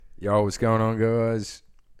Yo, what's going on, guys?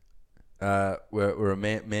 We're a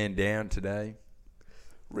man down today.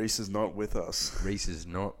 Reese is not with us. Reese is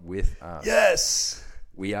not with us. Yes!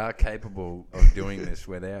 We are capable of doing this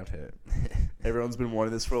without her. Everyone's been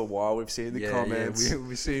wanting this for a while. We've seen the comments. Yeah,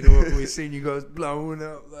 we've seen you guys blowing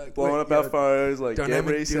up, blowing up our phones, like, get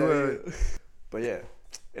dynamic Reese duo. out. But yeah.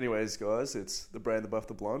 Anyways, guys, it's the Brain, the Buff,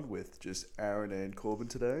 the Blonde with just Aaron and Corbin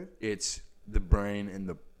today. It's the brain and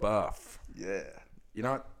the buff. Yeah. You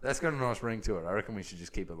know what? That's got a nice ring to it. I reckon we should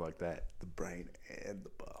just keep it like that. The Brain and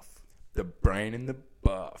the Buff. The brain and the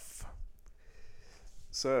buff.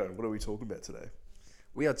 So, what are we talking about today?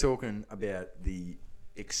 We are talking about the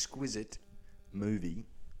exquisite movie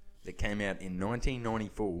that came out in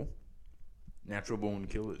 1994, Natural Born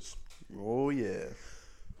Killers. Oh, yeah.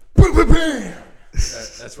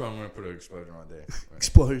 That's why I'm going to put an explosion right there.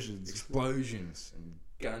 Explosions. Explosions and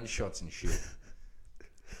gunshots and shit.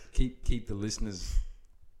 Keep the listeners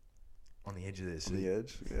on the edge of their seat. On the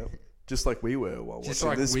edge, yep. Just like we were while Just watching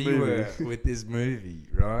like this we movie. were with this movie,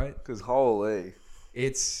 right? Because holy,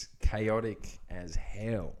 It's chaotic as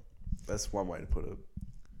hell. that's one way to put it.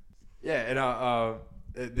 Yeah,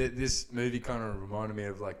 and this movie kind of reminded me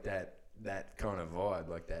of like that kind of vibe,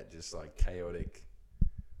 like that just like chaotic,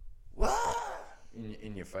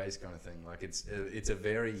 in your face kind of thing. Like it's a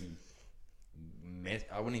very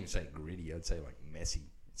I wouldn't even say gritty. I'd say like messy.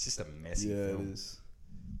 It's just a messy film. It is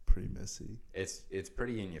pretty messy. It's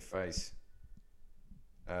pretty in your face.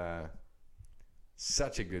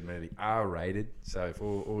 Such a good movie. R-rated. So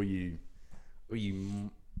for all you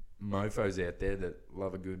mofos out there that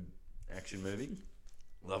love a good action movie,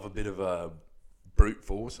 love a bit of brute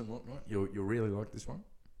force and whatnot, you'll really like this one.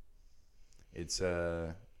 It's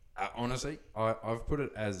honestly, I've put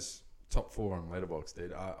it as top 4 on Letterboxd,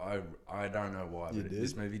 dude. I don't know why, but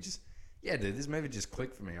this movie this movie just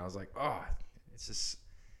clicked for me. I was like, it's just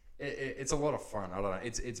it's a lot of fun. I don't know.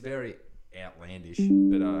 It's very outlandish,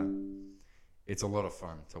 but it's a lot of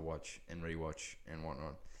fun to watch and rewatch and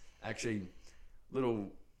whatnot. Actually, I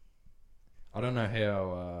don't know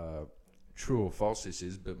how true or false this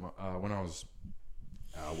is, but when I was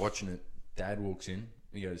watching it, Dad walks in.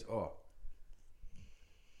 He goes, "Oh,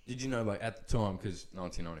 did you know?" Like at the time, because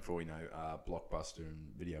 1994, Blockbuster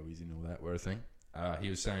and Video Easy and all that were a thing. He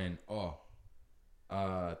was saying,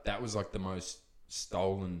 that was like the most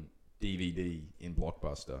stolen DVD in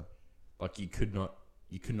Blockbuster. Like you could not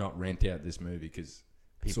rent out this movie because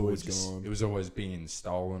people were gone. It was always being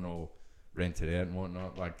stolen or rented out and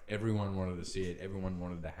whatnot. Like everyone wanted to see it, everyone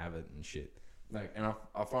wanted to have it and shit. Like, and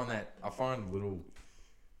I find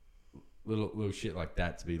little shit like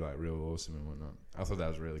that to be like real awesome and whatnot. I thought that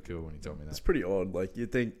was really cool when he told me that. It's pretty odd. Like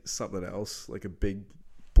you'd think something else, like a big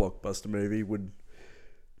blockbuster movie, would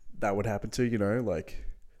happen to, like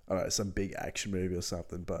I don't know, some big action movie or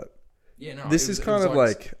something. But yeah, no, this is kind of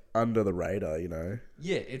like under the radar,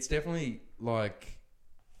 Yeah, it's definitely like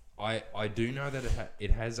I do know that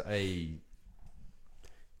it has a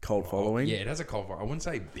cult following. Yeah, it has a cult following. I wouldn't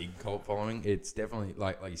say big cult following. It's definitely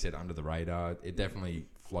like you said, under the radar. It definitely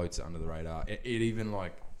floats under the radar. It even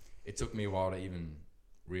like it took me a while to even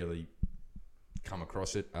really come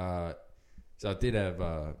across it. So I did have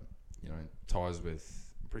ties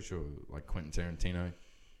with, I'm pretty sure, like Quentin Tarantino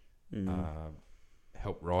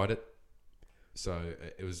helped write it. So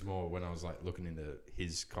it was more when I was like looking into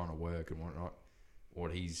his kind of work and whatnot,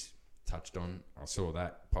 what he's touched on. I saw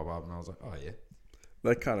that pop up and I was like, oh yeah,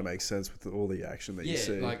 that kind of makes sense with all the action that you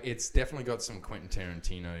see. Yeah, like it's definitely got some Quentin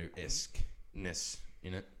Tarantino-esque-ness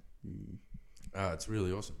in it. It's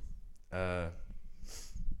really awesome.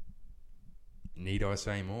 Need I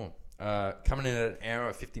say more? Coming in at an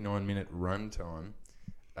hour, 59-minute runtime.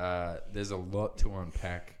 There's a lot to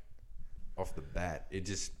unpack off the bat. It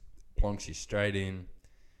just plonks you straight in,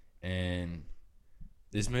 and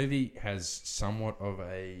this movie has somewhat of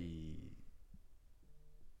a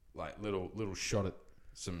like little shot at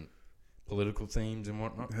some political themes and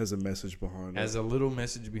whatnot. It has a message behind it. Has a little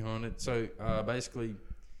message behind it. So basically,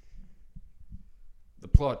 the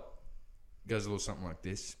plot goes a little something like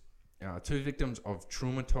this. 2 victims of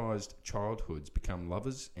traumatized childhoods become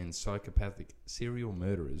lovers and psychopathic serial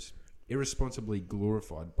murderers, irresponsibly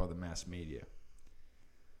glorified by the mass media.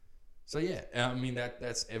 So yeah, I mean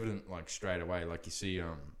that's evident like straight away. Like you see,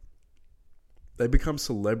 they become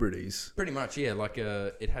celebrities. pretty much, yeah. Like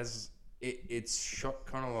it's shot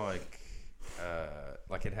kind of like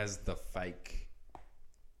it has the fake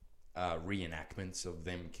reenactments of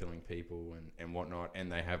them killing people and whatnot,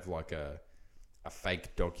 and they have like a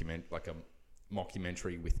fake document, like a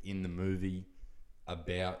mockumentary within the movie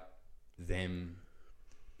about them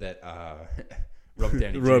that Robert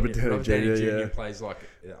Downey Jr. Robert Downey Jr. yeah. plays like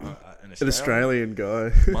an An Australian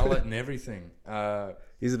guy. mullet and everything.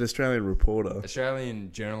 He's an Australian reporter.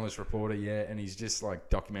 Australian journalist reporter, yeah, and he's just like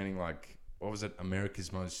documenting like what was it,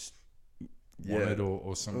 America's Most Wanted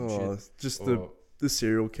or some shit. Just or, the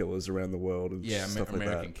serial killers around the world and stuff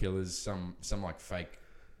American like that. Killers, some like fake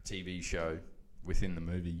TV show within the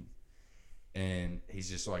movie, and he's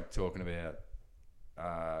just like talking about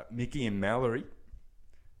Mickey and Mallory,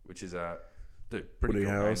 which is pretty Woody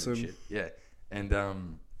cool names and Harrelson. shit. Yeah, and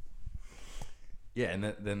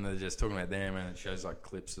and then they're just talking about them, and it shows like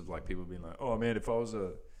clips of like people being like, "Oh man, if I was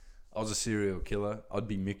a serial killer, I'd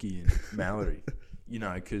be Mickey and Mallory." You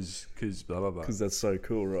know, because blah blah blah. Because that's so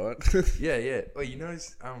cool, right? Yeah. Well, you know,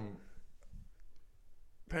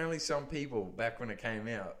 apparently some people back when it came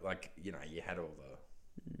out, like, you know, you had all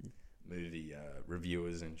the movie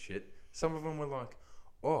reviewers and shit. Some of them were like,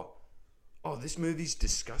 "Oh, this movie's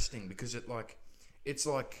disgusting because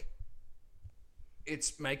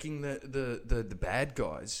it's making the bad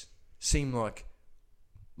guys seem like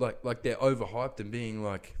they're overhyped and being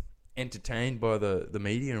like entertained by the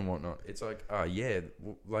media and whatnot." It's like,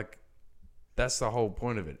 like that's the whole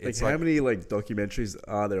point of it. It's how many like documentaries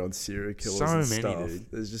are there on serial killers so and many, stuff?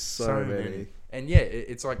 dude. There's just so many. And yeah,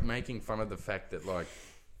 it's like making fun of the fact that like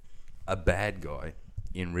a bad guy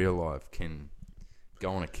in real life can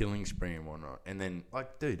go on a killing spree and whatnot. And then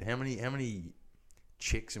like, dude, how many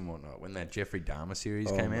chicks and whatnot when that Jeffrey Dahmer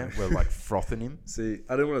series came out were like frothing him? See,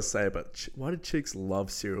 I don't want to say it, but why do chicks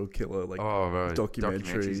love serial killer like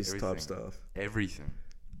documentaries type stuff? Everything.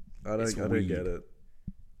 I don't get it.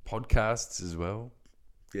 Podcasts as well.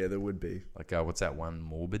 Yeah, there would be. Like what's that one,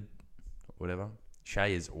 Morbid, or whatever?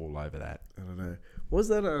 Shay is all over that. I don't know. What was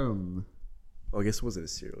that? I guess it wasn't a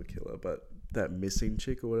serial killer, but that missing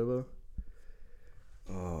chick or whatever.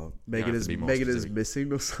 Oh, Megan is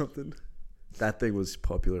missing or something. That thing was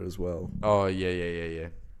popular as well. Oh yeah.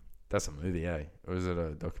 That's a movie, eh? Or is it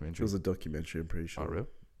a documentary? It was a documentary, I'm pretty sure. Oh, real?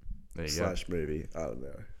 There you go. /movie. I don't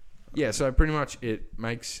know. Yeah, so pretty much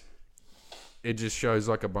it just shows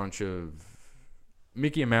like a bunch of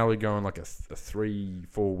Mickey and Mallory going like a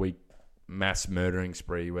 3-4 week mass murdering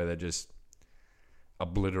spree where they're just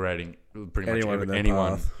obliterating pretty much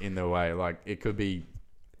anyone in their way. Like it could be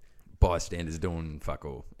bystanders doing fuck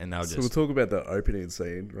all, and they'll just. So we'll talk about the opening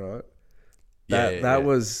scene, right? That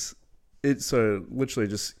was it. So literally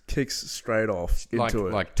just kicks straight off into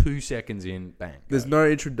it. Like 2 seconds in, bang. There's no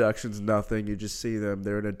introductions, nothing. You just see them.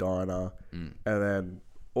 They're in a diner, and then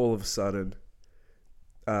all of a sudden,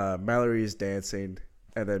 Mallory is dancing,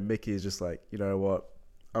 and then Mickey is just like, you know what?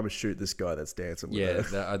 I'm gonna shoot this guy that's dancing with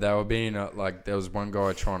her. They were being like, there was one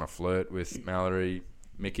guy trying to flirt with Mallory.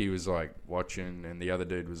 Mickey was like watching, and the other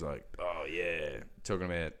dude was like, "Oh yeah," talking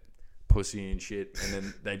about pussy and shit. And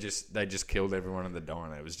then they just killed everyone in the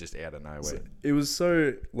diner. It was just out of nowhere. So it was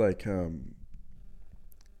so like it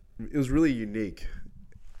was really unique.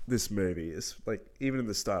 This movie is like, even in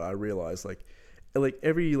the start, I realized like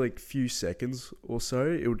every like few seconds or so,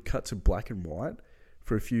 it would cut to black and white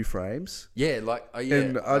for a few frames. Yeah,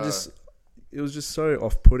 and it was just so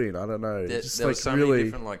off-putting. I don't know. There like was so many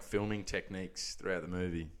different like filming techniques throughout the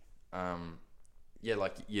movie.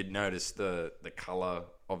 Like you'd notice the color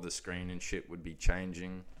of the screen and shit would be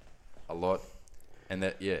changing a lot, and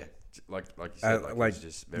that like you said, it's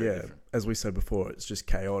just very different. As we said before, it's just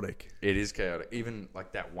chaotic. It is chaotic. Even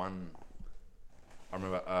like that one, I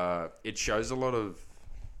remember. It shows a lot of.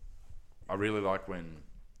 I really like when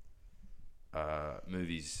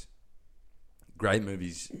great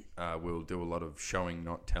movies will do a lot of showing,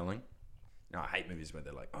 not telling. No, I hate movies where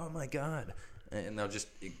they're like, "Oh my god," and they'll just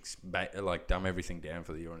like dumb everything down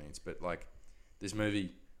for the audience. But like this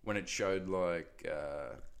movie, when it showed like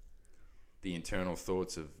the internal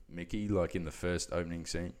thoughts of Mickey, like in the first opening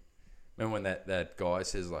scene, remember when that guy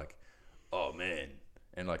says like, "Oh man,"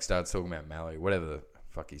 and like starts talking about Mallory, whatever the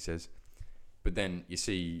fuck he says. But then you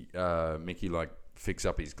see Mickey like fix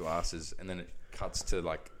up his glasses, and then it cuts to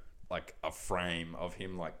like a frame of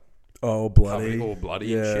him like all bloody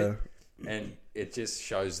and shit, and it just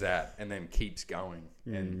shows that, and then keeps going,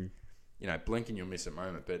 and you know, blink and you'll miss a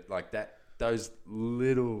moment. But like those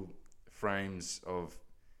little frames of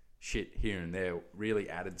shit here and there really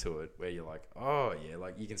added to it, where you're like, oh yeah,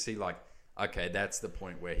 like you can see like, okay, that's the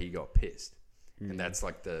point where he got pissed, and that's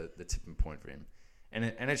like the tipping point for him. And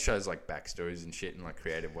it shows like backstories and shit in like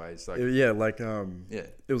creative ways. Like it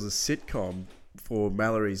was a sitcom for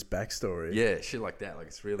Mallory's backstory. Yeah, shit like that. Like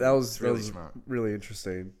it's really that was smart. Really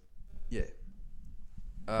interesting. Yeah.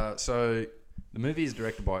 So the movie is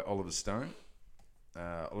directed by Oliver Stone.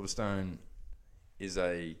 Oliver Stone is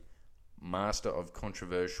a master of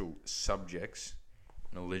controversial subjects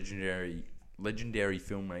and a legendary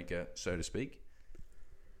filmmaker, so to speak.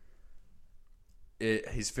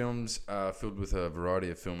 His films are filled with a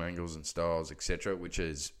variety of film angles and styles, etc., which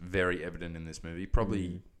is very evident in this movie.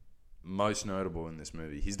 Probably most notable in this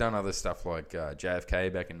movie. He's done other stuff like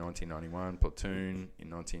JFK back in 1991, Platoon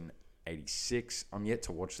in 1986. I'm yet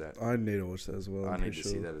to watch that. I need to watch that as well. I need to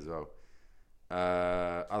see that as well.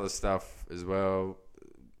 Other stuff as well.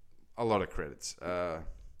 A lot of credits.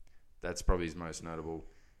 That's probably his most notable.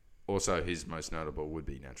 Also, his most notable would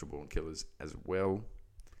be Natural Born Killers as well.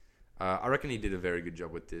 I reckon he did a very good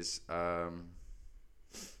job with this. I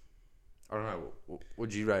don't know.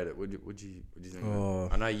 Would you rate it? Would you think? Oh.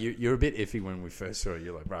 I know you're a bit iffy when we first saw it.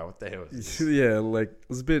 You're like, bro, what the hell is this? Yeah, like I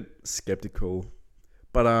was a bit skeptical,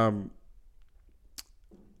 but I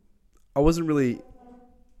wasn't really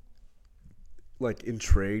like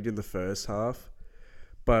intrigued in the first half,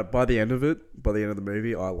 but by the end of the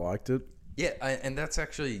movie, I liked it. Yeah, and that's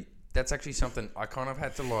actually something I kind of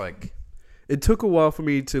had to like. It took a while for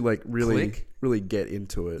me to like really get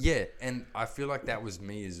into it. Yeah, and I feel like that was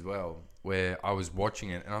me as well, where I was watching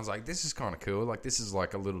it and I was like, this is kind of cool. Like, this is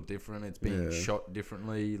like a little different. It's being shot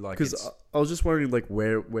differently. Like, because I was just wondering like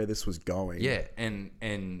where this was going. Yeah,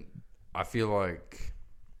 and I feel like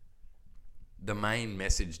the main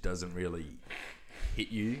message doesn't really hit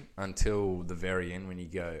you until the very end when you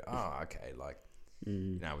go, oh, okay, like,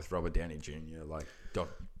 you know, with Robert Downey Jr., like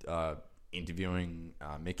interviewing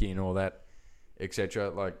Mickey and all that, etc.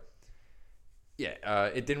 Like, yeah,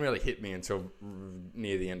 it didn't really hit me until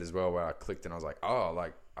near the end as well, where I clicked and I was like, oh,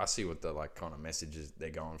 like, I see what the like kind of messages they're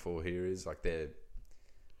going for here is. Like, they're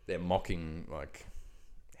mocking like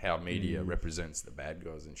how media represents the bad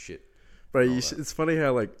guys and shit. Bro, it's funny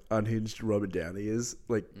how like unhinged Robert Downey is.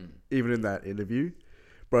 Like even in that interview,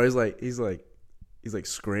 bro, he's like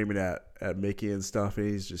screaming at Mickey and stuff, and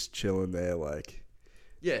he's just chilling there, like.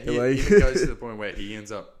 Yeah, he even goes to the point where he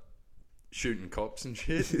ends up shooting cops and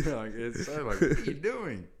shit. Like, it's so like, what are you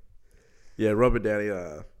doing? Yeah, Robert Downey.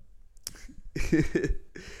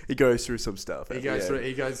 He goes through some stuff. He goes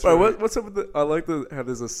through. Bro, what's up with the? I like how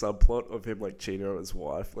there's a subplot of him like cheating on his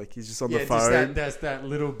wife. Like he's just on the phone. There's that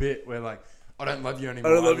little bit where like, I don't love you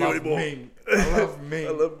anymore. I don't love you anymore. Ming. I love Ming.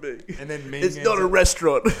 I love Ming. And then Ming. It's not a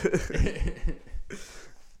restaurant.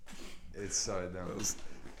 It's so dumb.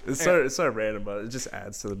 It's so random, but it just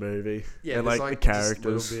adds to the movie. Yeah, and like the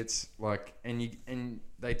characters, little bits, like, and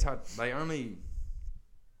they only.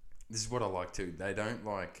 This is what I like too. They don't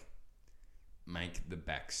like make the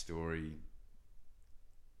backstory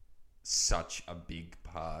such a big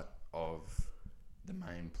part of the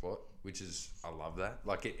main plot, which is, I love that.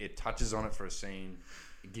 Like, it touches on it for a scene.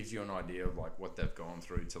 It gives you an idea of like what they've gone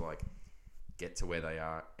through to like get to where they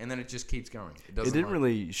are, and then it just keeps going. It didn't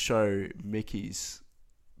really show Mickey's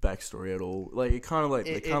backstory at all. Like it kind of like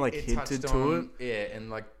it hinted to it. Yeah, and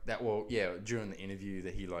like that. Well, yeah, during the interview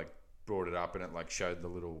that he like brought it up, and it like showed the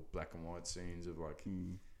little black and white scenes of like,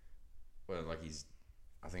 well, like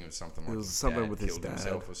I think it was something like his dad with killed his dad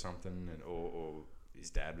himself or something, and or his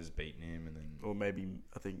dad was beating him, and then or maybe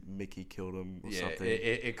I think Mickey killed him or something.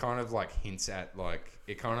 It kind of like hints at like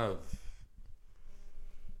it kind of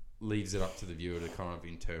leaves it up to the viewer to kind of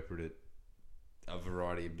interpret it a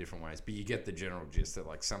variety of different ways, but you get the general gist that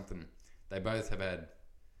like something they both have had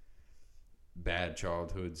bad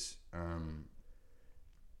childhoods, and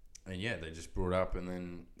yeah, they just brought up, and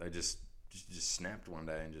then they just snapped one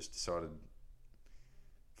day and just decided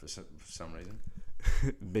for some reason.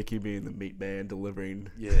 Mickey being the meat man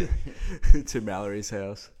delivering to Mallory's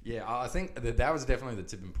house. Yeah, I think that was definitely the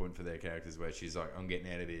tipping point for their characters, where she's like, I'm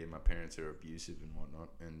getting out of here, my parents are abusive and whatnot,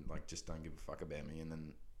 and like just don't give a fuck about me, and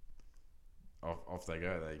then off they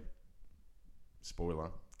go. They,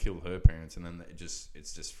 spoiler, kill her parents, and then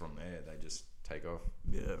it's just from there they just take off.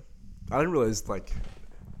 Yeah, I didn't realize like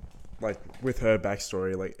with her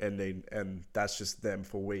backstory like ending, and that's just them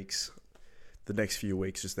for weeks. The next few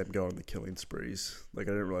weeks, just them going on the killing sprees. Like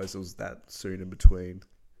I didn't realize it was that soon in between.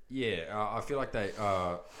 Yeah, I feel like they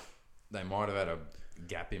might have had a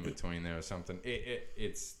gap in between there or something.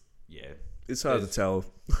 It's hard to tell.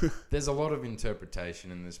 There's a lot of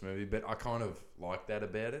interpretation in this movie, but I kind of like that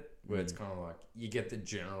about it, where it's kind of like you get the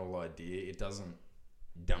general idea. It doesn't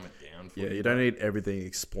dumb it down for you. Yeah, you don't need everything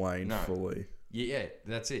explained fully. Yeah,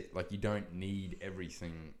 that's it. Like, you don't need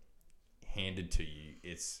everything handed to you.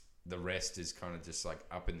 It's the rest is kind of just like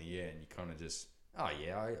up in the air, and you kind of just, oh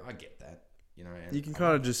yeah, I get that, you know. And you can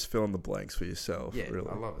kind of just fill in the blanks for yourself. Yeah, really.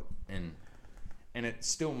 I love it, and it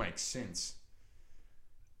still makes sense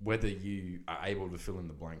whether you are able to fill in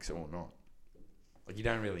the blanks or not. Like, you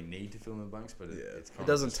don't really need to fill in the blanks, but it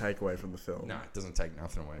doesn't take away from the film. No, it doesn't take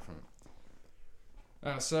nothing away from it.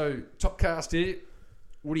 So top cast here: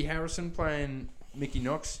 Woody Harrelson playing Mickey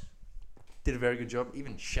Knox. Did a very good job.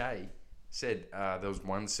 Even Shay said there was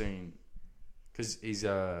one scene because he's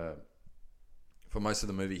for most of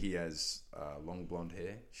the movie he has long blonde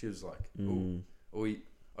hair. She was like, "Ooh," or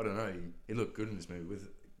I don't know. He looked good in this movie with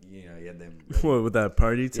he had them. What, with that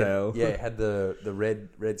ponytail? Yeah, had the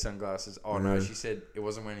red sunglasses. Oh no, she said it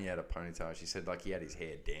wasn't when he had a ponytail. She said like he had his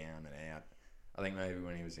hair down and out. I think maybe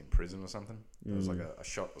when he was in prison or something. It was like a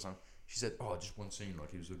shot or something. She said, "Oh, just one scene, like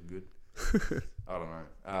he was looking good." I don't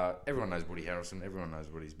know. Everyone knows Woody Harrelson. Everyone knows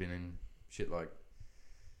what he's been in. Shit like.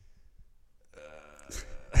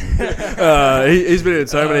 He's been in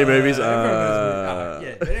so many movies.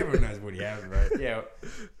 Everyone knows Woody Harrelson, right? Yeah.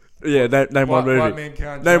 Yeah, name one movie. White Man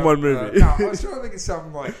Can't Name Jump. one movie. No, I was trying to think of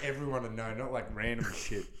something like everyone would know, not like random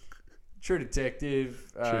shit. True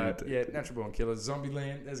Detective. Yeah, Natural Born Killers.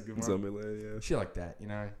 Zombieland. That's a good one. Zombieland, yeah. Shit like that, you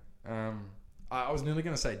know. I was nearly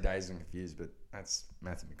going to say Dazed and Confused, but that's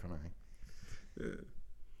Matthew McConaughey.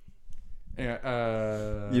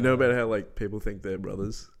 Yeah. You know about how like people think they're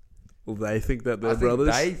brothers? Well, they think that they're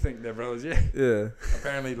brothers. They think they're brothers, yeah. Yeah.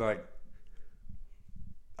 Apparently, like,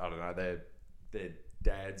 I don't know, their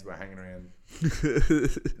dads were hanging around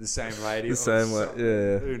the same lady. The same lady,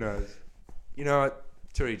 yeah. Who knows? You know what?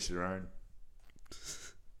 To each their own.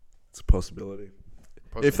 It's a possibility.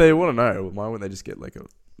 If they want to know, why wouldn't they just get like a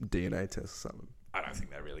DNA test or something? I don't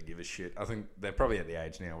think they really give a shit. I think they're probably at the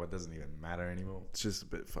age now where it doesn't even matter anymore. It's just a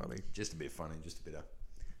bit funny. Just a bit funny. Just a bit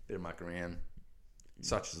of muck around.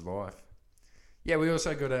 Such is life. Yeah, we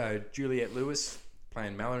also got Juliette Lewis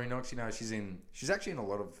playing Mallory Knox. You know, she's actually in a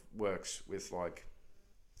lot of works with like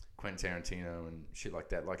Quentin Tarantino and shit like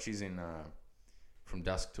that. Like she's in From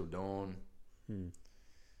Dusk Till Dawn.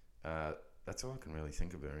 That's all I can really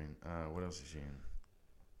think of her in. What else is she in?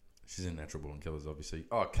 She's in Natural Born Killers, obviously.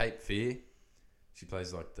 Oh, Cape Fear. She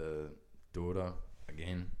plays like the daughter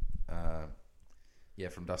again. Yeah,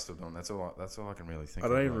 From Dusk Till Dawn. That's all I can really think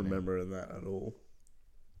of. I don't even remember that at all.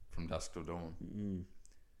 From Dusk Till Dawn.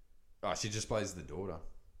 Oh, she just plays the daughter.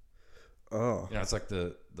 Oh. You know, it's like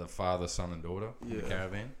the father, son, and daughter in the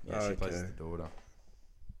caravan. Yeah, she plays the daughter.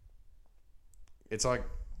 It's like...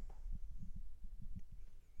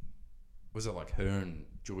 Was it like her and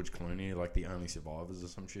George Clooney, like the only survivors or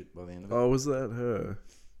some shit by the end of it? Oh, was that her?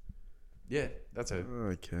 Yeah, that's her.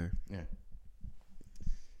 Okay. Yeah.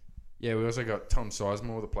 Yeah, we also got Tom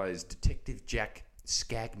Sizemore that plays Detective Jack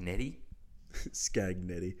Scagnetti.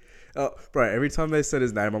 Scagnetti. Oh, bro, every time they said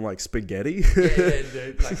his name, I'm like, spaghetti? Yeah,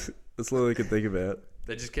 dude. Like, that's all I can think about.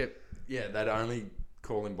 They just kept... Yeah, they'd only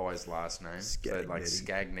call him by his last name. Scagnetti. So, like,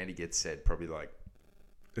 Scagnetti gets said probably like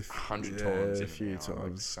 100 times. A few times.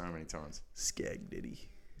 Like, so many times. Scagnetti.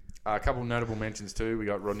 A couple of notable mentions too. We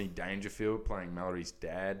got Rodney Dangerfield playing Mallory's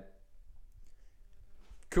dad.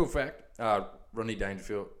 Cool fact: Rodney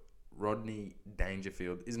Dangerfield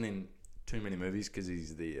isn't in too many movies because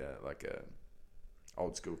he's the like a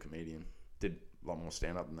old school comedian. Did a lot more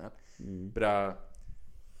stand up than that. But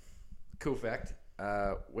cool fact: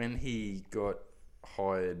 when he got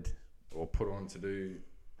hired or put on to do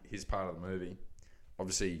his part of the movie,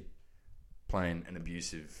 obviously playing an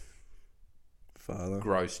abusive father,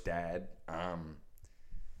 gross dad.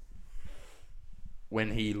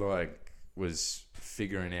 When he like was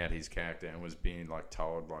figuring out his character and was being like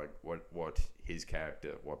told like what his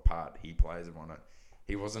character, what part he plays and whatnot,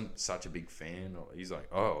 he wasn't such a big fan. Or he's like,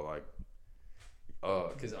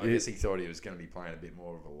 because I guess he thought he was going to be playing a bit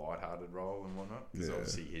more of a lighthearted role and whatnot. Because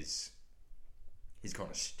obviously his kind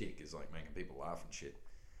of shtick is like making people laugh and shit.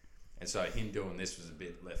 And so him doing this was a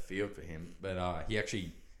bit left field for him. But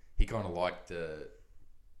he kind of liked the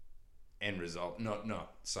end result.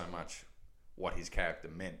 Not so much what his character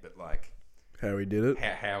meant, but like how he did it,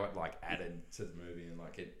 how it like added to the movie, and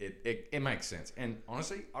like it makes sense. And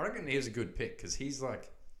honestly, I reckon he was a good pick because he's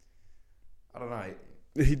like, I don't know.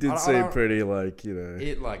 He did seem pretty like, you know,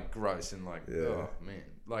 it like gross and like oh man,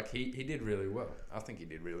 like he did really well. I think he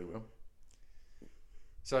did really well.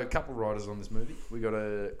 So a couple writers on this movie. We got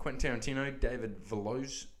Quentin Tarantino, David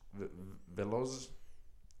Veloz,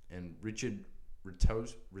 and Richard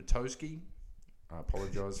Rutowski. I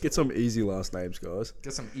apologise. Get some easy last names, guys.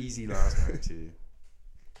 Get some easy last names here.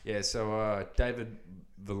 Yeah, so David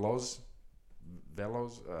Veloz,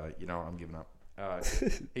 you know what, I'm giving up.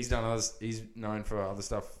 He's done others. He's known for other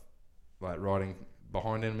stuff like writing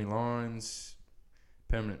Behind Enemy Lines,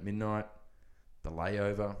 Permanent Midnight, The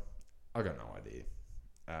Layover. I got no idea.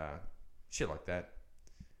 Shit like that.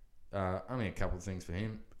 Only a couple of things for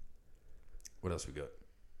him. What else we got?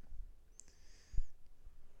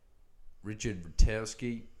 Richard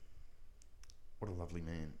Rutowski. What a lovely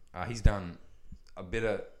man. He's done a bit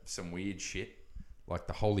of some weird shit, like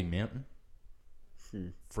the Holy Mountain,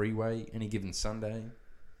 Freeway, Any Given Sunday.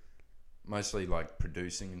 Mostly like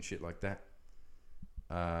producing and shit like that.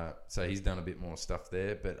 So he's done a bit more stuff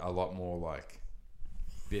there, but a lot more like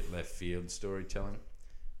bit left field storytelling.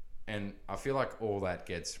 And I feel like all that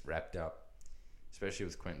gets wrapped up, especially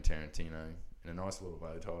with Quentin Tarantino, in a nice little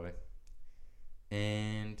bow tie.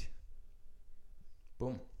 And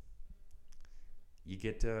boom. You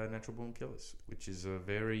get Natural Born Killers, which is a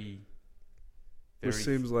very... Which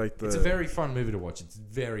seems like It's a very fun movie to watch. It's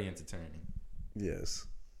very entertaining. Yes.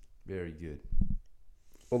 Very good.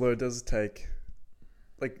 Although it does take...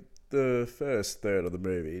 Like, the first third of the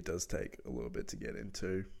movie does take a little bit to get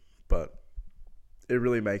into, but it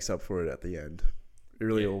really makes up for it at the end. It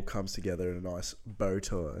really all comes together in a nice bow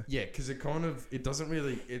tie. Yeah, because it doesn't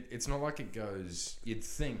really... It's not like it goes... You'd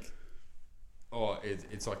think...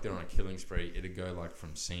 it's like they're on a killing spree. It'd go like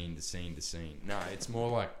from scene to scene to scene. No, it's more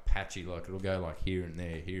like patchy. Like it'll go like here and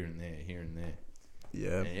there, here and there, here and there.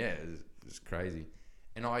 Yeah. And yeah, it's crazy.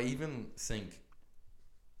 And I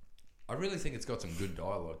really think it's got some good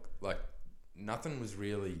dialogue. Like nothing was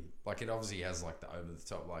really like it. Obviously has like the over the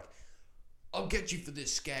top like, "I'll get you for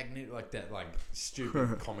this skag," like that like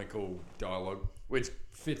stupid comical dialogue, which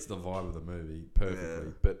fits the vibe of the movie perfectly.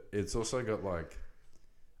 Yeah. But it's also got like.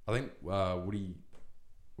 I think Woody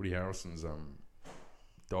Harrelson's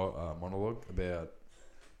monologue about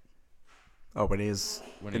when he's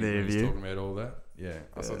when he's talking about all that. Yeah,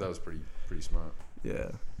 I thought that was pretty smart. Yeah,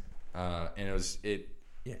 and it.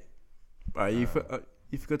 You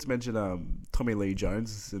forgot to mention Tommy Lee Jones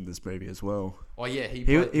is in this movie as well. Oh yeah,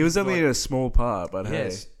 he was only in a small part, but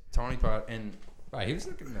yes, tiny part, and he was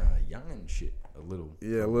looking young and shit. A little,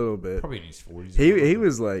 a little bit. Probably in his 40s.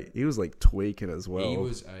 He was like tweaking as well. He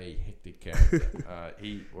was a hectic character.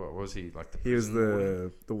 What was he like? He was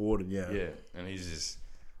the warden, yeah. Yeah, and he's just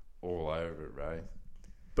all over it, right?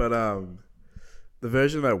 But the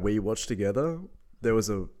version that we watched together, there was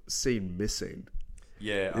a scene missing.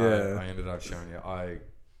 Yeah. I ended up showing you. I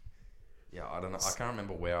don't know. I can't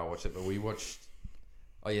remember where I watched it, but we watched.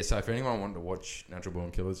 Oh yeah, so if anyone wanted to watch Natural Born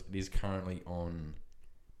Killers, it is currently on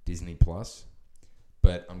Disney Plus.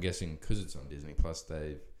 But I'm guessing because it's on Disney Plus,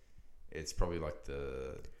 it's probably like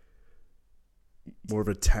the more of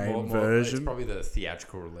a tame version. It's probably the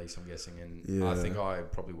theatrical release, I'm guessing, and I think I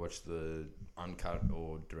probably watched the uncut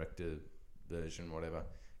or director version, whatever,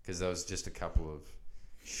 because there was just a couple of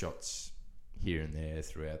shots here and there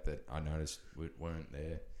throughout that I noticed weren't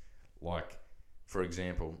there. Like, for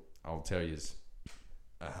example, I'll tell you.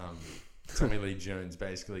 Tommy Lee Jones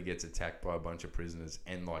basically gets attacked by a bunch of prisoners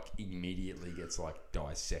and like immediately gets like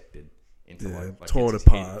dissected into like torn gets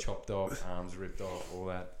apart, head chopped off, arms ripped off, all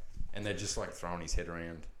that, and they're just like throwing his head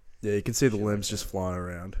around. Yeah, you can see the limbs just flying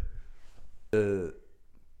around. Bit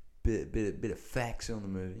of facts on the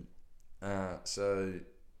movie. So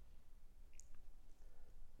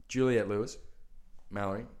Juliette Lewis,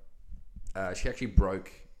 Mallory, she actually broke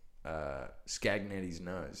Scagnetti's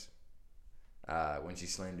nose. When she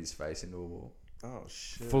slammed his face into a wall. Oh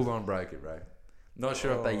shit! Full on broke it, bro. Not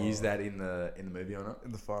sure if they used that in the movie or not.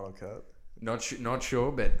 In the final cut. Not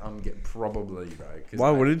sure, but I'm probably, bro. Why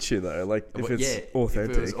wouldn't you though? Like if it's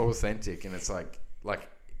authentic. If it was authentic, and it's like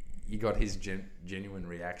you got his genuine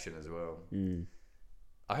reaction as well. Mm.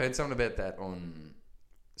 I heard something about that on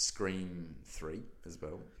Scream 3 as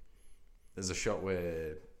well. There's a shot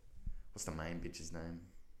where what's the main bitch's name?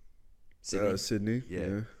 Sydney.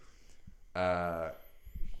 Yeah. I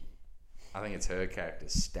think it's her character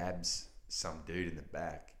stabs some dude in the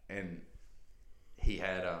back, and he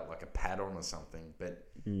had like a pad on or something, but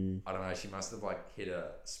I don't know. She must have like hit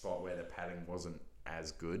a spot where the padding wasn't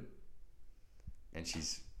as good, and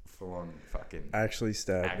she's full on fucking actually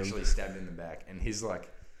stabbed in the back, and he's like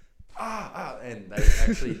and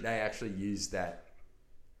they actually used that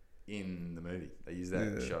in the movie. They used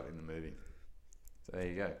that shot in the movie. So there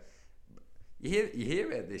you go. You hear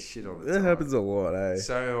about this shit all the time. That happens a lot, eh?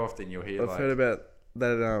 So often you'll hear I've heard about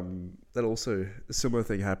that. That also a similar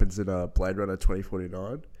thing happens in Blade Runner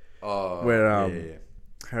 2049. Oh, where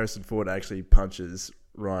Harrison Ford actually punches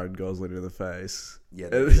Ryan Gosling in the face. Yeah,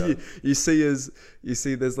 you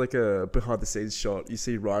see there's like a behind the scenes shot. You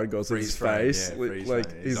see Ryan Gosling's face,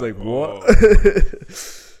 he's like what?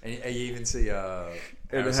 And you even see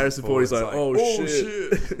Harrison Ford is like, oh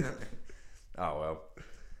shit. Oh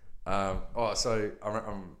well. So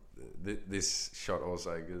this shot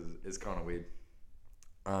also because it's kind of weird.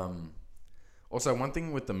 Also, one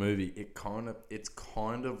thing with the movie, it's kind of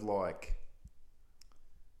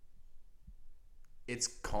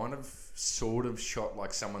sort of shot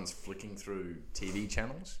like someone's flicking through TV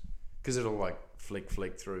channels because it'll like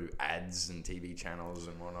flick through ads and TV channels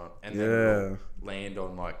and whatnot, and Yeah. then it'll land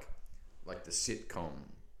on like the sitcom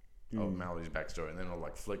of Mallory's backstory, and then it'll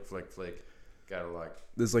like flick, go to like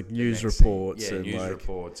There's like the news next scene. reports Yeah, and news like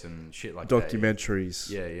reports and shit like documentaries.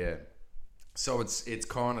 that. Yeah. So it's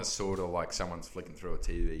kind of sort of like someone's flicking through a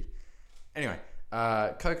TV. Anyway,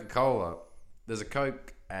 Coca-Cola. There's a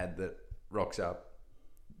Coke ad that rocks up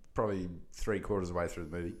probably 3/4 of the way through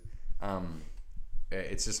the movie.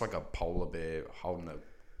 It's just like a polar bear holding a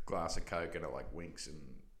glass of Coke and it like winks, and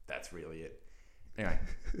that's really it. Anyway,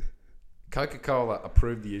 Coca-Cola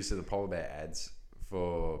approved the use of the polar bear ads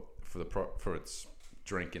for its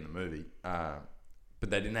drink in the movie, but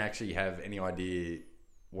they didn't actually have any idea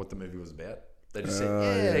what the movie was about. They just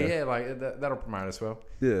said, like that'll promote us well.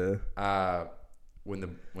 Yeah.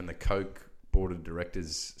 When the Coke board of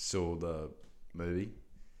directors saw the movie,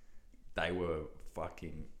 they were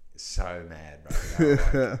fucking so mad, bro. They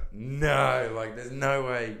were like, no, like there's no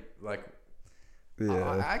way. Like,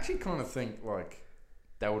 I actually kind of think like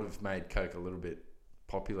that would have made Coke a little bit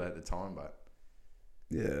popular at the time, but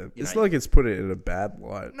yeah, it's not like it's put it in a bad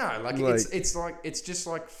light. no, like it's just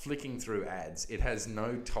like flicking through ads. It has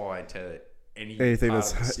no tie to Anything part of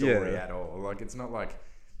the that's- story yeah. at all. Like it's not like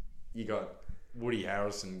you got Woody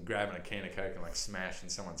Harrelson grabbing a can of Coke and like smashing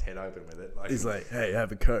someone's head open with it. Like, He's like, "Hey,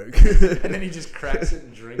 have a Coke." and then he just cracks it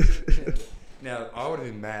and drinks it. Now I would have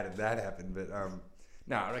been mad if that happened, but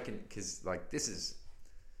no, I reckon because like this is,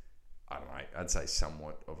 I don't know, I'd say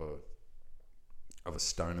somewhat of a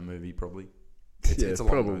stoner movie probably. It's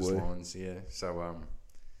along those probably. lines, yeah. So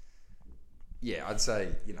yeah, I'd say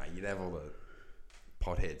you'd have all the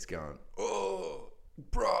potheads going, oh,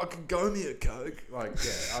 bro, I can go me a Coke. Like,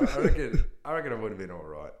 yeah, I reckon it would have been all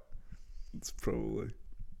right. It's probably.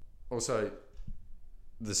 Also,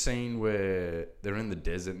 the scene where they're in the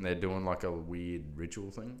desert and they're doing like a weird ritual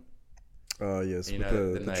thing. Oh yes, You with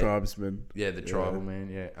know, the then tribesmen. Yeah, the tribal man,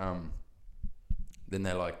 yeah. Then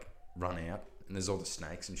they like run out and there's all the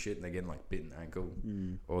snakes and shit and they're getting like bitten ankle,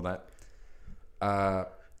 all that.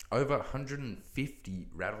 Over 150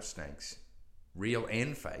 rattlesnakes, real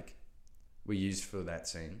and fake, were used for that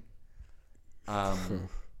scene.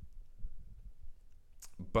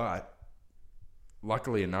 But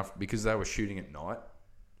luckily enough, because they were shooting at night,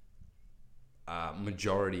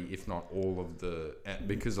 majority, if not all of the,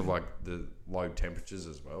 because of like the low temperatures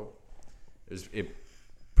as well, it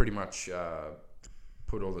pretty much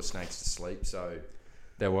put all the snakes to sleep. So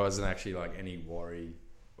there wasn't actually like any worry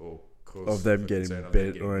or cause Of them for getting concern of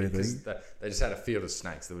bit them or getting bit, 'cause anything? They just had a field of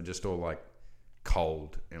snakes that were just all like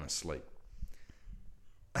cold and asleep.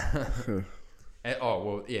 And,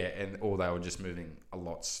 or they were just moving a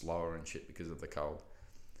lot slower and shit because of the cold.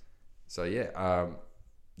 So yeah,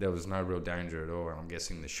 there was no real danger at all. And I'm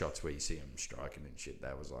guessing the shots where you see them striking and shit,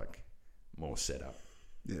 that was like more set up,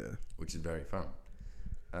 Yeah. which is very fun.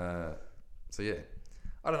 So yeah,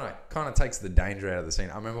 I don't know. Kind of takes the danger out of the scene.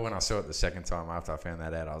 I remember when I saw it the second time after I found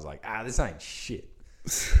that out, I was like, this ain't shit.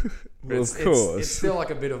 But Well, of course. it's still like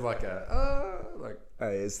a bit of like a like.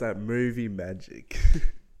 Hey, it's that movie magic.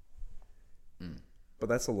 But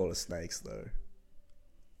that's a lot of snakes, though.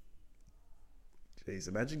 Jeez,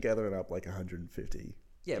 imagine gathering up like 150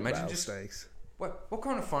 Yeah, imagine just rattlesnakes. what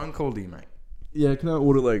kind of phone call do you make? Yeah, can I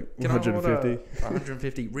order like Can 150? I order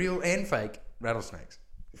 150 real and fake rattlesnakes?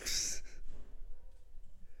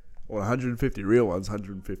 Well, 150 real ones,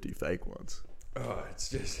 150 fake ones. Oh, it's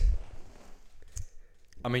just.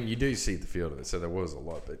 I mean, you do see the field of it, so there was a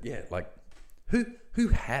lot, but yeah, like, who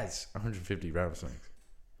has 150 rattlesnakes?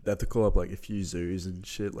 They have to call up like a few zoos and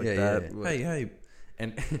shit like that. Yeah. Like, Hey,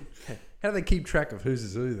 and how do they keep track of who's a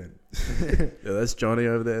zoo then? yeah, that's Johnny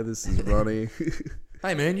over there. This is Ronnie.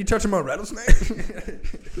 Hey man, you touching my rattlesnake?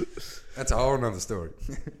 That's a whole nother story.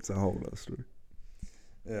 It's a whole other story.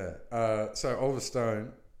 Yeah. So Oliver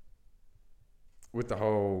Stone, with the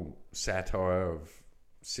whole satire of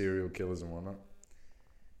serial killers and whatnot,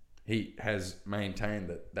 he has maintained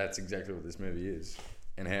that that's exactly what this movie is,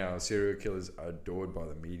 and how serial killers are adored by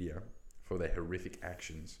the media for their horrific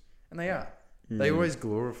actions, and they are. They always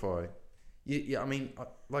glorify. Yeah. I mean,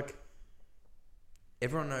 like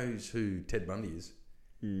everyone knows who Ted Bundy is,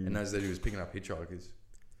 and knows that he was picking up hitchhikers.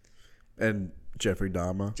 And Jeffrey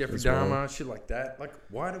Dahmer. Jeffrey as Dahmer, well. shit like that. Like,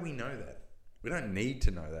 why do we know that? We don't need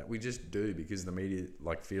to know that. We just do because the media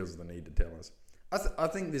like feels the need to tell us. I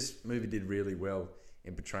think this movie did really well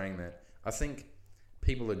in portraying that. I think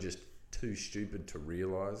people are just too stupid to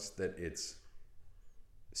realise that it's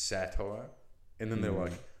satire, and then they're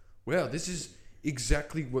like, "Wow, this is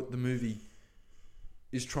exactly what the movie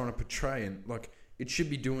is trying to portray," and like it should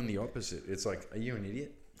be doing the opposite. It's like, are you an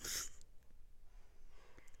idiot?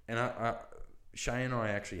 And Shay and I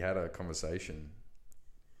actually had a conversation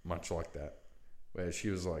much like that, where she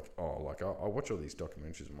was like, oh, like, I watch all these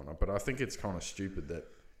documentaries and whatnot, but I think it's kind of stupid that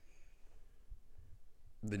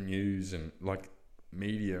the news and, like,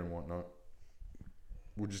 media and whatnot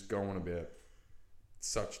will just go on about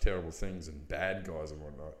such terrible things and bad guys and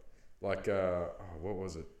whatnot. Like, what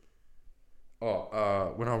was it?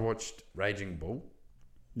 When I watched Raging Bull,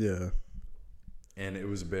 Yeah. and it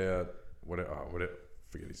was about,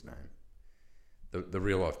 forget his name. The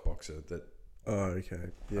real life boxer that. Oh,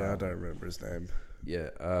 okay. Yeah, I don't remember his name. Yeah,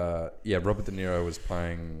 Robert De Niro was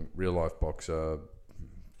playing real life boxer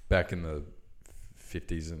back in the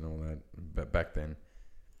 50s and all that, but back then.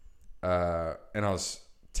 And I was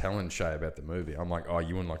telling Shay about the movie. I'm like, oh,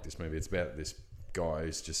 you wouldn't like this movie. It's about this guy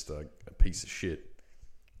who's just a piece of shit.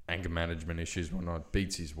 Anger management issues, whatnot.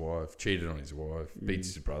 Beats his wife, cheated on his wife,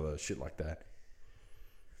 beats his brother, shit like that.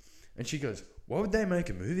 And she goes, why would they make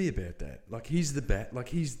a movie about that? Like, he's the bad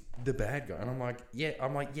guy. And I'm like,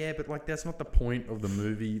 yeah, but like, that's not the point of the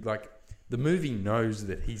movie. Like, the movie knows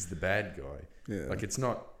that he's the bad guy. Yeah. Like, it's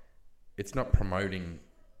not promoting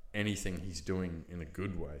anything he's doing in a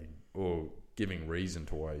good way or giving reason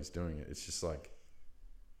to why he's doing it. It's just like,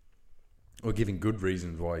 or giving good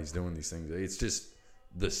reasons why he's doing these things. It's just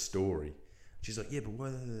the story. She's like, yeah, but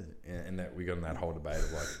what? And that we got in that whole debate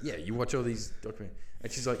of like, yeah, you watch all these documentaries,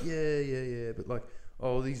 and she's like, yeah, but like,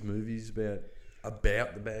 all these movies about the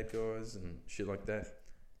bad guys and shit like that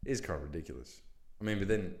is kind of ridiculous. I mean, but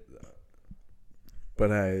then, But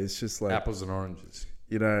hey, it's just like, apples and oranges.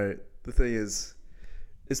 you know, the thing is,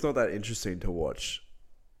 it's not that interesting to watch,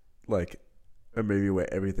 like, a movie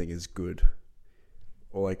where everything is good,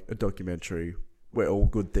 or like a documentary where all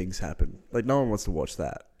good things happen. Like, no one wants to watch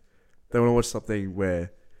that. They want to watch something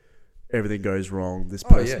where everything goes wrong. This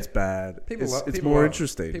person's bad. It's more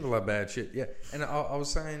interesting. People are bad shit. Yeah, and I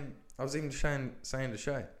was even saying to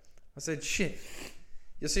Shay, I said, shit,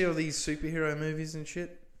 you see all these superhero movies and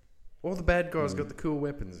shit. All the bad guys got the cool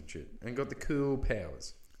weapons and shit, and got the cool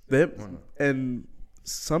powers. And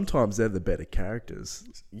sometimes they're the better characters.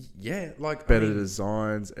 Yeah, like better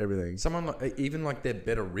designs, everything. Someone like, even like they're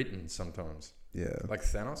better written sometimes. Yeah, like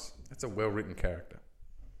Thanos. That's a well written character.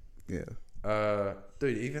 Yeah.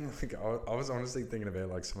 Dude, even like I was honestly thinking about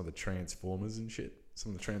like some of the Transformers and shit.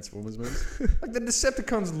 Some of the Transformers movies. Like the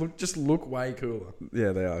Decepticons look way cooler.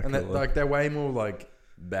 Yeah, they are. And that, they're way more like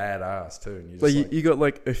badass too. And you got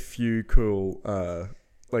like a few cool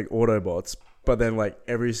like Autobots, but then like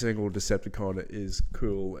every single Decepticon is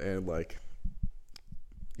cool and like,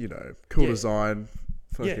 you know, cool design.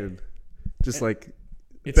 Fucking just like.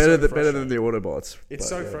 It's better than the Autobots. It's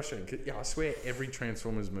frustrating. Yeah, I swear every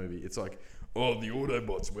Transformers movie, it's like, oh, the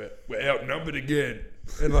Autobots, we're outnumbered again.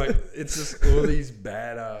 And like, it's just all these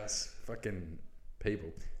badass fucking people.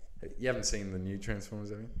 You haven't seen the new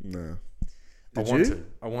Transformers, have you? No. I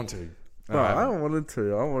want to. No, I wanted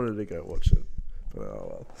to. I wanted to go watch it. But oh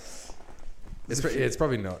well. It's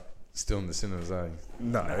probably not still in the cinemas, eh?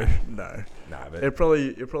 No. But it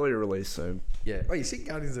probably released soon. Yeah. Oh, you see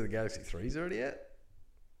Guardians of the Galaxy 3 is already out?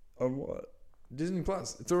 On what? Disney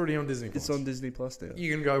Plus. It's already on Disney Plus. It's on Disney Plus now.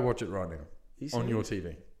 You can go watch it right now on your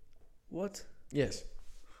TV. What? Yes.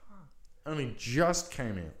 Only just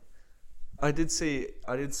came out. I did see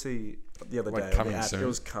the other day. Coming soon. It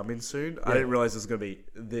was coming soon. Yeah. I didn't realize it was going to be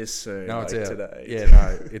this soon. No, it's out today. Yeah,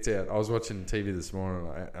 no, it's out. I was watching TV this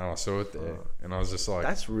morning and I saw it there, and I was just like,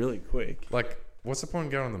 "That's really quick." Like, what's the point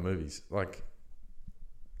of going to the movies? Like,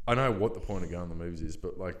 I know what the point of going to the movies is,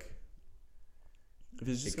 but like,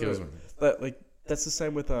 it kills me. Like that's the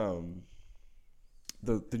same with the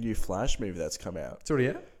new Flash movie that's come out. It's already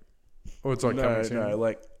out, or it's like coming soon. No,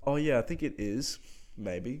 like I think it is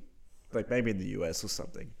maybe in the US or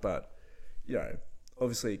something. But you know,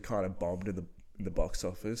 obviously it kind of bombed in the box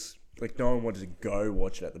office. Like no one wanted to go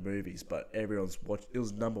watch it at the movies, but everyone's watched. It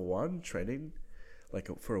was number one trending, like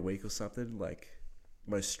for a week or something. Like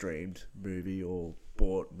most streamed movie or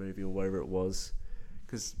bought movie or whatever it was,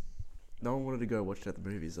 because no one wanted to go watch it at the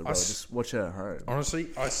movies. They'd rather just watch it at home. Honestly,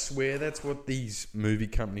 I swear that's what these movie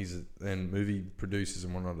companies and movie producers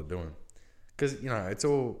and whatnot are doing. Because, you know, it's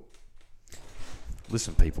all...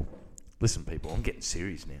 Listen, people. I'm getting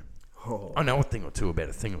serious now. Oh. I know a thing or two about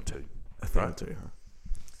a thing or two. A thing or two, huh?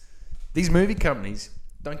 These movie companies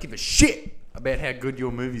don't give a shit about how good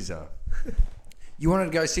your movies are. You wanted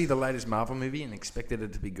to go see the latest Marvel movie and expected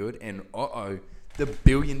it to be good, and the $1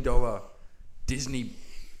 billion Disney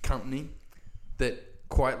company that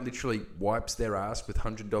quite literally wipes their ass with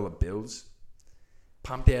 $100 bills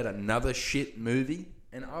pumped out another shit movie,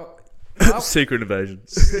 and Secret Invasion.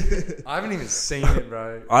 I haven't even seen it,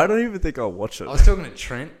 bro. I don't even think I'll watch it. I was talking to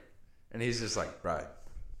Trent And he's just like, bro,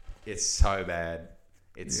 it's so bad.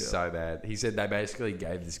 It's so bad. He said they basically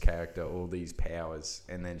gave this character all these powers,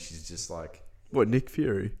 and then she's just like, What, Nick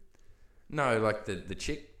Fury? no, like the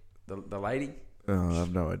chick, the lady, Oh, I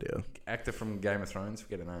have no idea. actor from Game of Thrones,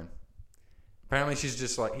 forget her name. Apparently she's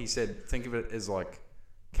just like, he said, think of it as like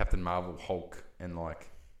Captain Marvel, Hulk, and like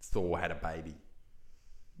Thor had a baby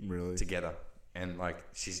Really? together. And like,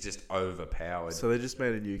 she's just overpowered. So they just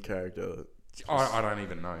made a new character. I don't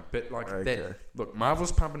even know. But like, Okay. look,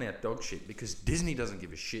 Marvel's pumping out dog shit because Disney doesn't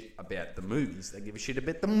give a shit about the movies. They give a shit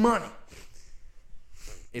about the money.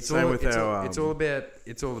 It's Same all, with it's, our, all, it's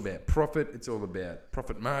all about profit. It's all about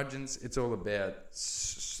profit margins. It's all about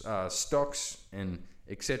stocks and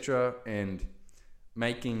etc. and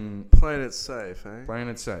making Playing it safe, eh? playing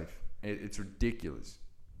it safe. It's ridiculous.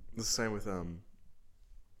 The same with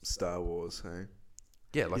Star Wars, hey?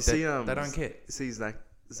 Yeah, like You see, they don't care. You see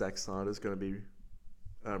Zack Snyder's going to be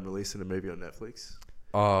releasing a movie on Netflix.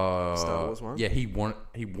 Star Wars one? Yeah, he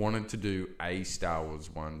wanted to do a Star Wars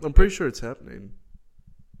one. I'm pretty sure it's happening.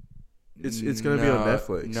 It's going to be on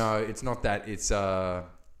Netflix. No, it's not that. It's Or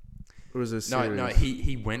is it a series? no.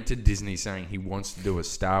 He went to Disney saying he wants to do a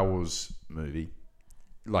Star Wars movie,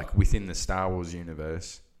 like within the Star Wars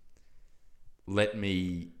universe. Let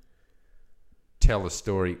me tell a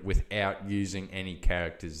story without using any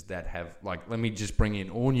characters that have like. Let me just bring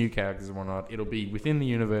in all new characters and whatnot. It'll be within the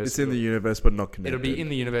universe. It's in the universe, but not connected. It'll be in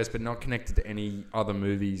the universe, but not connected to any other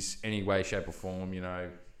movies, any way, shape, or form. You know,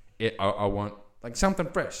 I want like something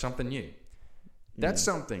fresh, something new. That's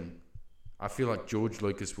something I feel like George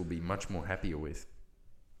Lucas will be much more happier with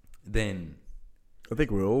than I think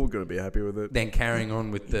we're all going to be happy with it. carrying on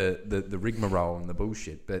with the rigmarole and the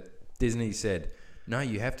bullshit. But Disney said, no,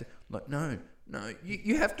 you have to like no,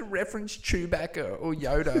 you have to reference Chewbacca or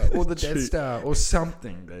Yoda or the Death Star or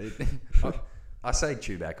something, dude. I say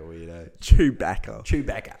Chewbacca weirdo. Chewbacca.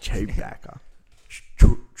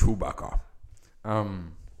 Chewbacca.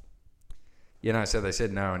 You know, so they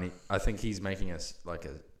said no, and I think he's making us like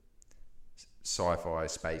a sci-fi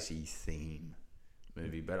spacey theme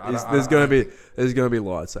movie. But There's going to be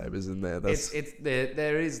lightsabers in there. That's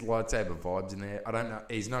there is lightsaber vibes in there. I don't know.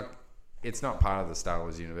 It's not part of the Star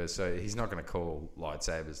Wars universe, so he's not going to call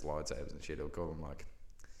lightsabers and shit. He'll call them like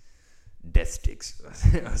death sticks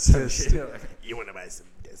or some shit. You want to buy some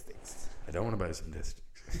death sticks? I don't want to buy some death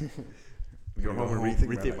sticks. We got a whole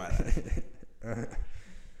rethink about that.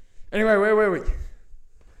 Anyway, where were we?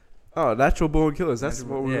 Oh, Natural Born Killers. That's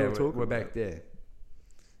what we were talking about. We're back there.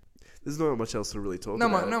 There's not much else to really talk No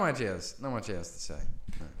about. much else to say.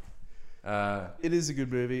 No. It is a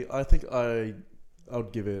good movie. I think I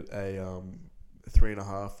would give it a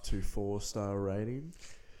 3.5 to 4 star rating.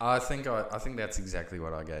 I think that's exactly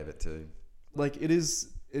what I gave it to. Like it is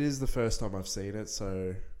the first time I've seen it,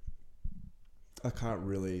 so I can't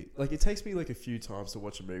really like. It takes me like a few times to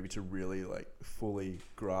watch a movie to really like fully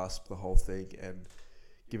grasp the whole thing and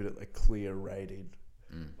give it a clear rating.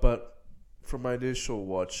 But from my initial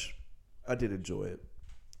watch, I did enjoy it.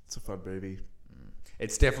 It's a fun movie.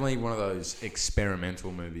 It's definitely one of those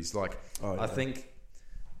experimental movies. Like I think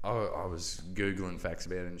I was Googling facts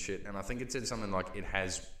about it and shit, and I think it said something like it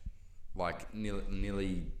has like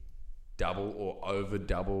nearly double or over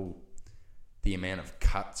double the amount of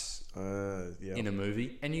cuts in a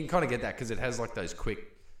movie. And you can kind of get that because it has like those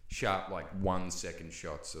quick, sharp, like 1 second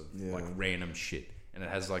shots of like random shit. And it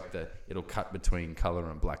has like it'll cut between colour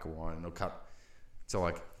and black and white, and it'll cut. So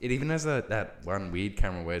like, it even has that one weird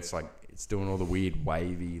camera where it's like, it's doing all the weird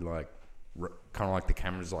wavy, like, kind of like the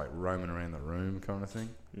camera's like roaming around the room kind of thing.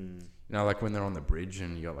 You know, like when they're on the bridge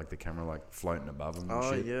and you got like the camera like floating above them and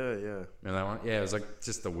shit. Yeah. Remember that one? Yeah, it was like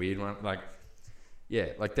just the weird one. Like, yeah,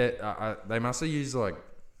 like that. They must have used like,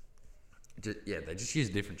 they just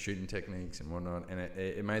used different shooting techniques and whatnot, and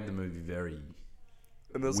it made the movie very.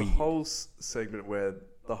 And there's weird. a whole segment where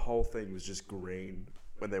the whole thing was just green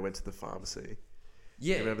when they went to the pharmacy.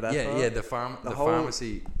 Yeah, you remember that part? Yeah. The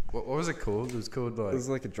pharmacy. What was it called? It was called like. It was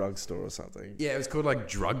like a drugstore or something. Yeah, it was called like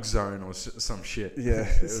Drug Zone or some shit. Yeah,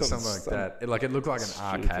 it was something like that. It looked like an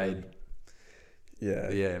arcade. Yeah,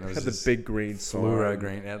 and it was had the big green fluoro sign.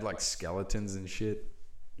 green. It had like skeletons and shit.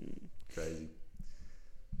 Crazy.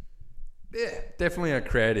 Yeah, definitely a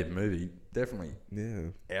creative movie. Definitely.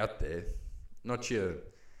 Yeah. Out there, not your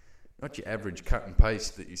average cut and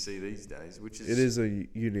paste that you see these days. Which is it is a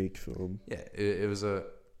unique film. Yeah, it was a.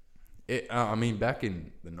 I mean, back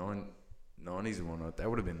in the 90s and whatnot, that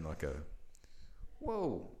would have been like a.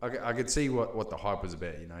 Whoa! I could see what the hype was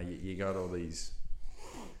about. You know, you got all these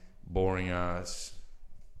boring ass,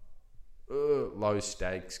 low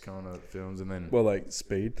stakes kind of films, and then Well, like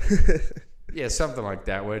Speed. Yeah, something like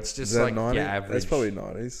that, where it's Is just that like 90? your average. That's probably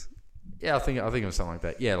 90s. Yeah, I think it was something like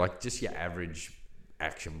that. Yeah, like just your average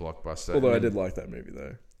action blockbuster. Although I And then did like that movie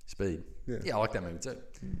though. Speed. Yeah. I like that movie too.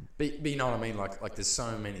 But you know what I mean? Like there's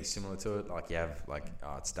so many similar to it. Like you have like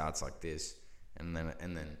it starts like this, and then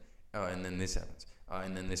this happens.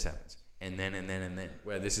 And then this happens. And then.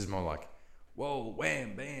 Where this is more like, whoa,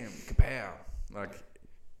 wham, bam, kapow. Like,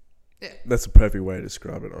 yeah. That's a perfect way to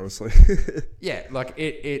describe it, honestly. Yeah, like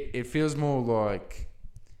it feels more like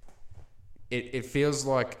it feels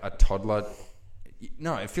like a toddler.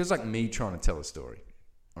 No, it feels like me trying to tell a story.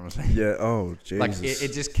 Honestly, Yeah. Oh, Jesus. like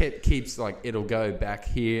it just keeps like it'll go back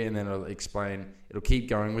here and then it'll explain. It'll keep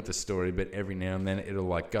going with the story, but every now and then it'll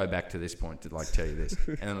like go back to this point to like tell you this,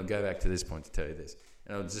 and then it'll go back to this point to tell you this,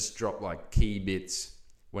 and it'll just drop like key bits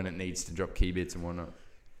when it needs to drop key bits and whatnot.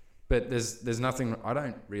 But there's nothing. I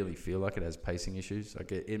don't really feel like it has pacing issues.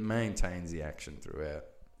 Like it maintains the action throughout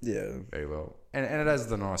Yeah. very well, and it has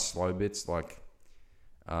the nice slow bits like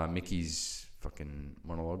Mickey's fucking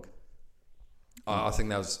monologue. I think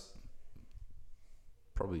that was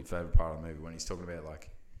probably the favourite part of the movie when he's talking about like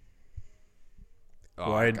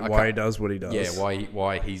Why he does what he does. yeah,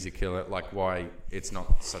 why he's a killer, like why it's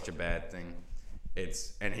not such a bad thing.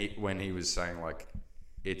 When he was saying like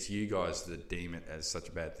it's you guys that deem it as such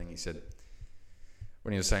a bad thing. He said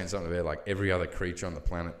when he was saying something about like every other creature on the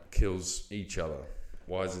planet kills each other.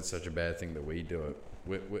 Why is it such a bad thing that we do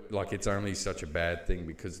it? Like it's only such a bad thing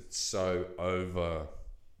because it's so over.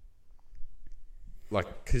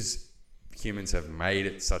 Like, because humans have made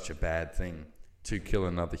it such a bad thing to kill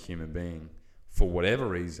another human being for whatever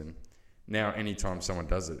reason. Now, anytime someone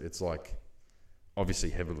does it, it's like obviously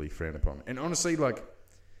heavily frowned upon. And honestly, like,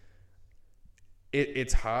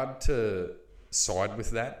 it's hard to side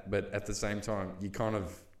with that, but at the same time, you kind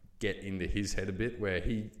of get into his head a bit where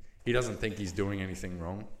he doesn't think he's doing anything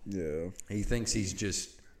wrong. Yeah. He thinks he's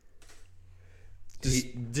just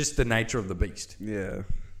the nature of the beast. Yeah.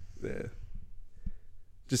 Yeah.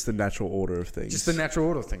 Just the natural order of things. Just the natural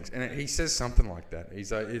order of things. And he says something like that.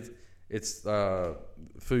 He's like, it's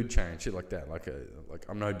food chain, shit like that. Like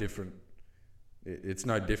I'm no different. It's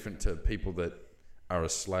no different to people that are a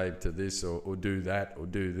slave to this or do that or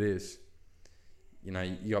do this. You know,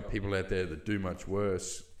 you got people out there that do much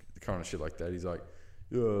worse, kind of shit like that. He's like,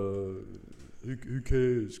 who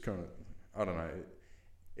cares? Kind of, I don't know.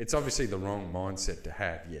 It's obviously the wrong mindset to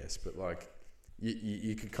have, yes, but like,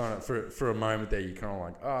 you could kind of, for a moment there, you kind of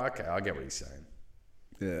like, oh, okay, I get what he's saying.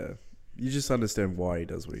 Yeah. You just understand why he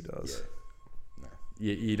does what he does. Yeah.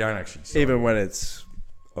 No. You don't actually see Even when it's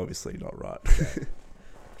obviously not right. Yeah.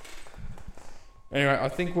 Anyway, I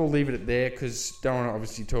think we'll leave it at there because don't want to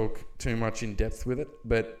obviously talk too much in depth with it.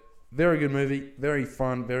 But very good movie, very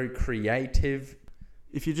fun, very creative.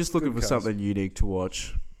 If you're just looking Good for cast. something unique to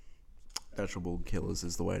watch, Natural Born Killers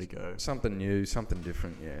is the way to go. Something new, something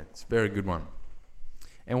different. Yeah, it's a very good one.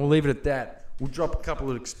 And we'll leave it at that. We'll drop a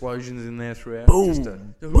couple of explosions in there throughout.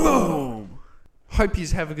 Boom! Boom! Hope you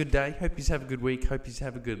have a good day. Hope you have a good week. Hope you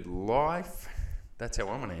have a good life. That's how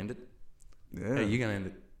I'm going to end it. Yeah. How you going to end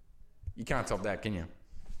it? You can't top that, can you?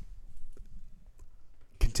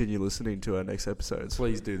 Continue listening to our next episodes.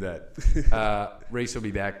 Please do that. Reese will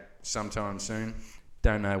be back sometime soon.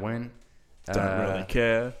 Don't know when. Don't really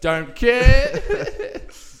care. Don't care.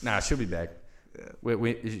 Nah, she'll be back.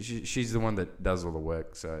 Yeah. She's the one that does all the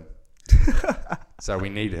work, so we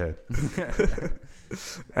need her.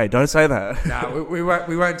 Hey, don't say that. No, we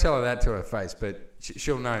won't tell her that to her face, but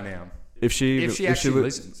she'll know now. If she actually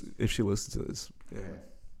listens. If she listens to this. Yeah.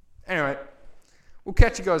 Anyway, we'll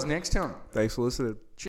catch you guys next time. Thanks for listening.